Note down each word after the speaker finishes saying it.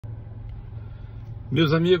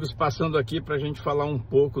Meus amigos, passando aqui para a gente falar um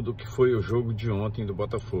pouco do que foi o jogo de ontem do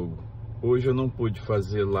Botafogo. Hoje eu não pude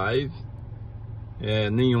fazer live,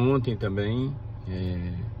 nem ontem também,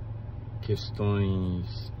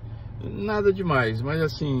 questões, nada demais, mas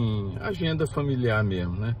assim, agenda familiar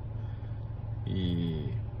mesmo, né?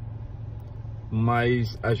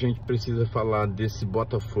 Mas a gente precisa falar desse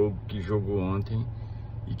Botafogo que jogou ontem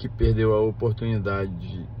e que perdeu a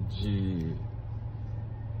oportunidade de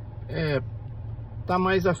tá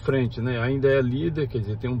mais à frente, né? Ainda é líder, quer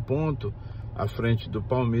dizer, tem um ponto à frente do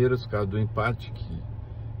Palmeiras, por causa do empate que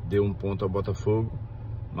deu um ponto ao Botafogo,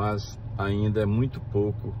 mas ainda é muito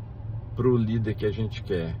pouco para o líder que a gente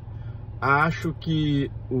quer. Acho que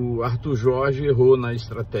o Arthur Jorge errou na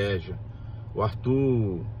estratégia. O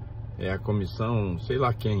Arthur a comissão, sei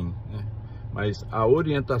lá quem, né? Mas a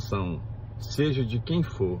orientação, seja de quem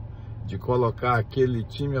for, de colocar aquele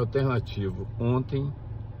time alternativo ontem,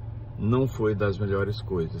 não foi das melhores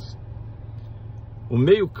coisas. O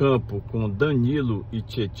meio-campo com Danilo e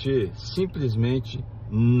Tietê simplesmente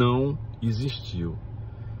não existiu.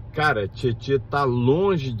 Cara, Tietê tá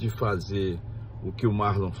longe de fazer o que o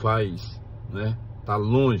Marlon faz, né? Tá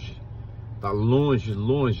longe, há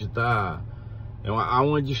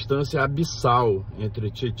uma distância abissal entre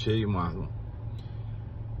Tietê e Marlon.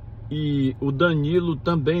 E o Danilo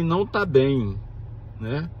também não tá bem,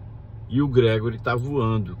 né? E o Gregory tá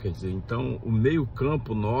voando, quer dizer, então o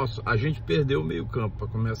meio-campo nosso, a gente perdeu o meio-campo para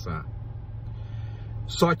começar.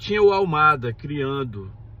 Só tinha o Almada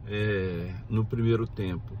criando no primeiro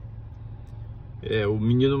tempo. O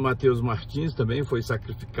menino Matheus Martins também foi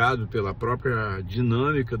sacrificado pela própria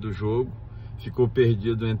dinâmica do jogo, ficou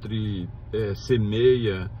perdido entre ser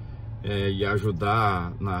meia e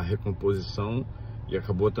ajudar na recomposição e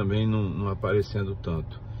acabou também não aparecendo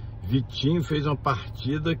tanto. Vitinho fez uma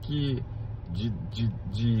partida que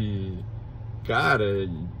cara,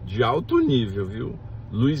 de alto nível, viu?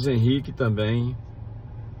 Luiz Henrique também,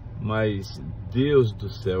 mas Deus do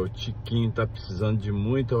céu, o Tiquinho tá precisando de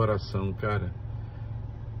muita oração, cara.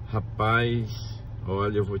 Rapaz,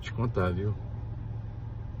 olha, eu vou te contar, viu?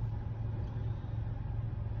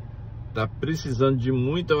 Tá precisando de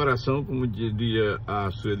muita oração, como diria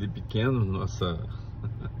a Sueli Pequeno, nossa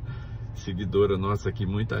seguidora nossa aqui,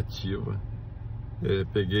 muito ativa.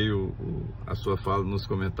 Peguei a sua fala nos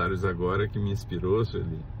comentários agora, que me inspirou,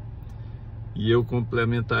 Sueli. E eu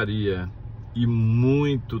complementaria, e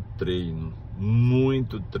muito treino,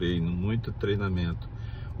 muito treinamento.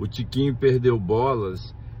 O Tiquinho perdeu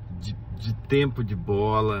bolas de tempo de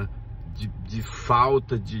bola, de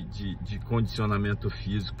falta de condicionamento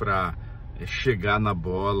físico para chegar na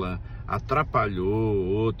bola, atrapalhou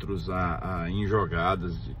outros em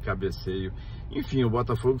jogadas de cabeceio. Enfim, o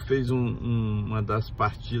Botafogo fez uma das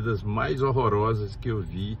partidas mais horrorosas que eu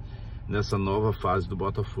vi nessa nova fase do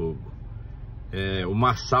Botafogo. O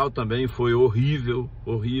Marçal também foi horrível,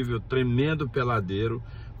 tremendo peladeiro.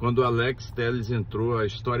 Quando o Alex Telles entrou, a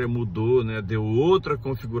história mudou, né? Deu outra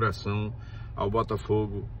configuração ao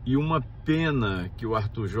Botafogo. E uma pena que o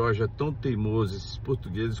Arthur Jorge é tão teimoso. Esses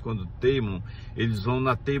portugueses, quando teimam, eles vão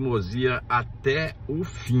na teimosia até o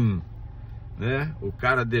fim, né? O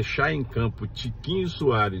cara deixar em campo Tiquinho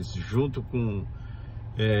Soares junto com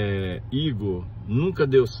Igor nunca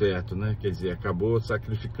deu certo, né? Quer dizer, acabou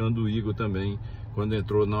sacrificando o Igor também. Quando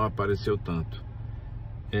entrou, não apareceu tanto.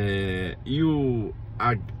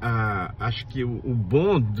 Acho que o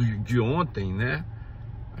bom de ontem, né?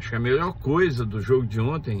 Acho que a melhor coisa do jogo de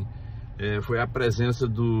ontem foi a presença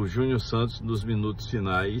do Júnior Santos nos minutos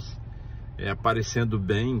finais, aparecendo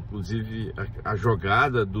bem, inclusive a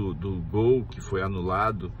jogada do gol que foi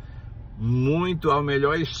anulado, muito ao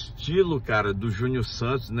melhor estilo, cara, do Júnior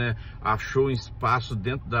Santos, né? Achou um espaço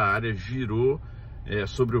dentro da área, girou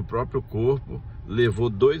sobre o próprio corpo, levou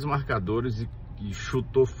dois marcadores e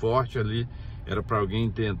chutou forte ali. Era para alguém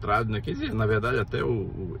ter entrado, né? Quer dizer, na verdade até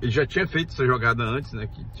ele já tinha feito essa jogada antes, né?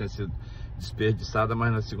 Que tinha sido desperdiçada,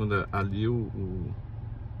 mas na segunda ali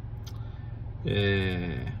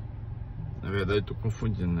na verdade eu tô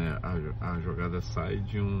confundindo, né? A jogada sai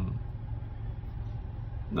de um...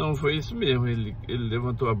 Não, foi isso mesmo, ele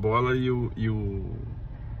levantou a bola e o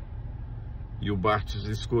Barthez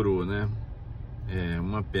escorou, né?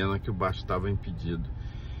 Uma pena que o Barthez estava impedido.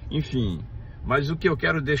 Enfim... Mas o que eu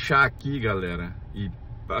quero deixar aqui, galera, e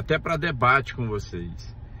até para debate com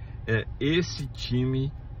vocês, esse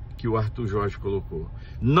time que o Arthur Jorge colocou.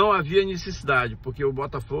 Não havia necessidade, porque o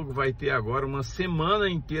Botafogo vai ter agora uma semana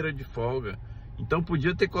inteira de folga. Então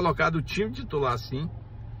podia ter colocado o time titular assim,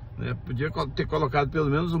 né? Podia ter colocado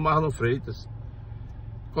pelo menos o Marlon Freitas.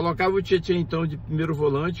 Colocava o Tietê então de primeiro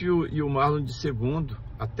volante e o Marlon de segundo.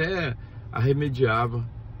 Até arremediava.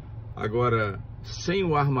 Agora, sem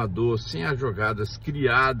o armador, sem as jogadas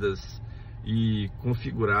criadas e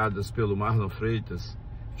configuradas pelo Marlon Freitas,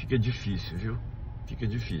 fica difícil, viu? Fica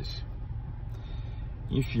difícil.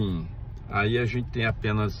 Enfim, aí a gente tem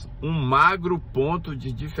apenas um magro ponto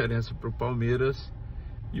de diferença para o Palmeiras.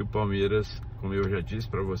 E o Palmeiras, como eu já disse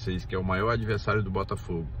para vocês, que é o maior adversário do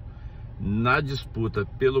Botafogo na disputa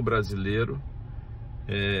pelo brasileiro,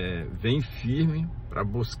 vem firme para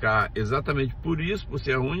buscar, exatamente por isso, por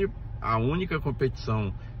ser a única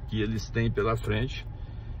competição que eles têm pela frente,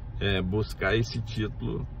 buscar esse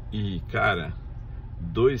título. E, cara,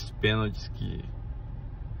 2 pênaltis que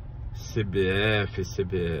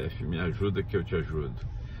CBF, me ajuda que eu te ajudo.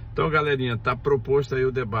 Então, galerinha, tá proposto aí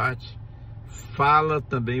o debate. Fala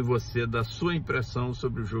também você da sua impressão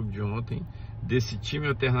sobre o jogo de ontem, desse time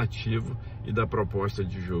alternativo e da proposta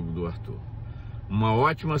de jogo do Arthur. Uma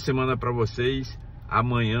ótima semana para vocês.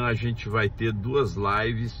 Amanhã a gente vai ter 2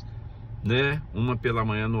 lives, né? Uma pela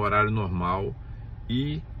manhã no horário normal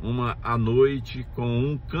e uma à noite com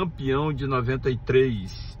um campeão de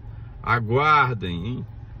 93. Aguardem, hein?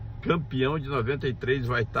 Campeão de 93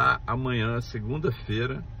 vai estar amanhã,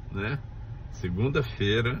 segunda-feira, né?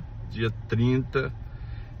 Segunda-feira, dia 30,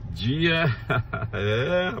 dia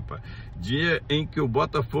rapaz, dia em que o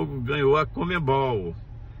Botafogo ganhou a Conmebol.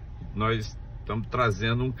 Nós estamos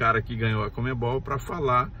trazendo um cara que ganhou a Conmebol para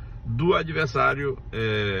falar do adversário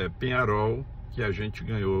Peñarol, que a gente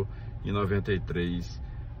ganhou em 93,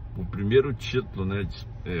 o primeiro título, né?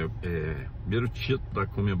 Primeiro título da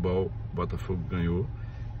Conmebol, o Botafogo ganhou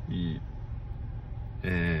e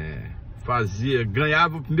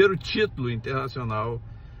ganhava o primeiro título internacional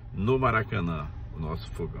no Maracanã, o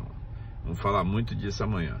nosso fogão. Vamos falar muito disso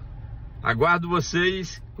amanhã. Aguardo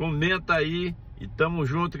vocês, comenta aí e tamo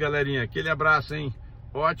junto, galerinha. Aquele abraço, hein?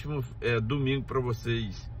 Ótimo domingo para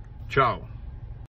vocês. Tchau.